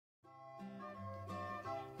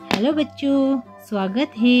Hello बच्चों,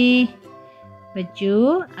 स्वागत है। बच्चों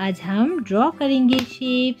आज हम ड्रॉ करेंगे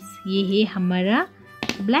शेप्स। ये है हमारा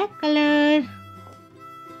ब्लैक कलर।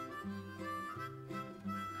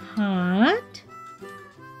 हार्ट,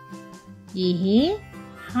 ये है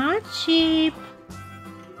हार्ट शेप।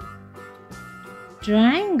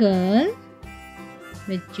 ट्रायंगल,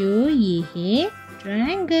 बच्चों ये है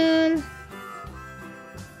ट्रायंगल।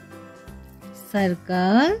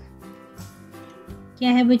 सर्कल, क्या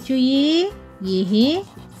है बच्चों ये है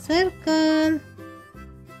सर्कल।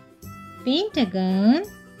 पेंटागन,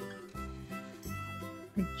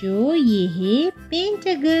 बच्चों ये है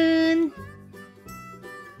पेंटागन।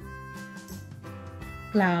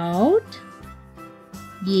 क्लाउड,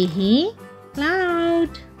 ये है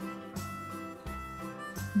क्लाउड।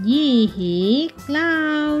 ये है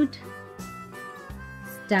क्लाउड।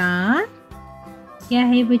 स्टार, क्या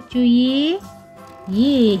है बच्चों ये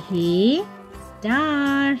है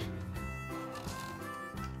star.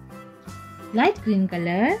 Light green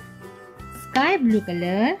colour, sky blue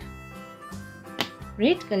colour,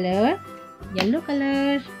 red colour, yellow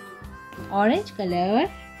colour, orange colour,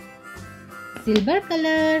 silver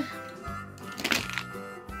colour,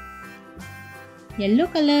 yellow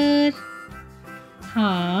colour,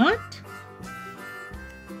 heart,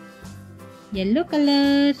 yellow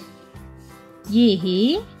colour, ये है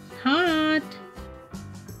हार्ट।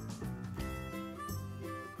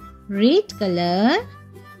 रेड कलर,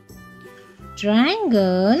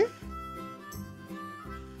 ट्रायंगल,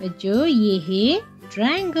 बच्चों ये है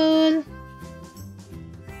ट्रायंगल।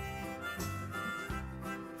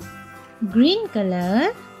 ग्रीन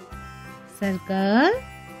कलर, सर्कल,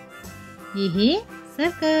 ये है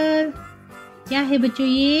सर्कल। क्या है बच्चों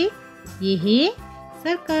ये है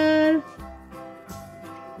circle.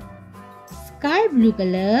 Sky blue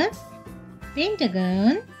colour,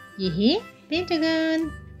 pentagon, ये है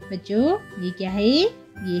पेंटागन। बच्चों ये क्या है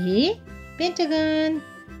ये है पेंटागन।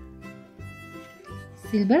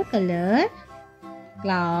 सिल्वर कलर,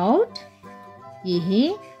 क्लाउड, ये है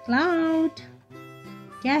क्लाउड।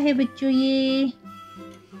 क्या है बच्चों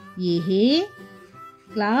ये है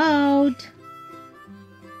क्लाउड।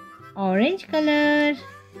 ऑरेंज कलर,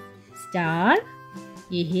 स्टार,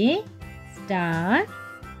 ये है स्टार,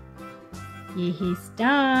 ये है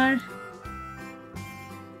star.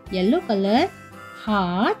 Yellow colour,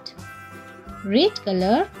 heart. Red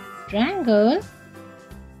colour, triangle.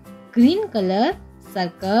 Green colour,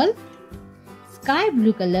 circle. Sky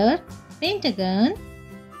blue colour, pentagon.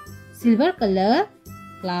 Silver colour,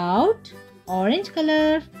 cloud. Orange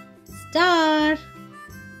colour, star.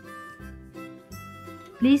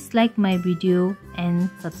 Please like my video and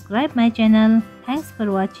subscribe my channel. Thanks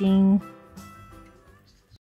for watching.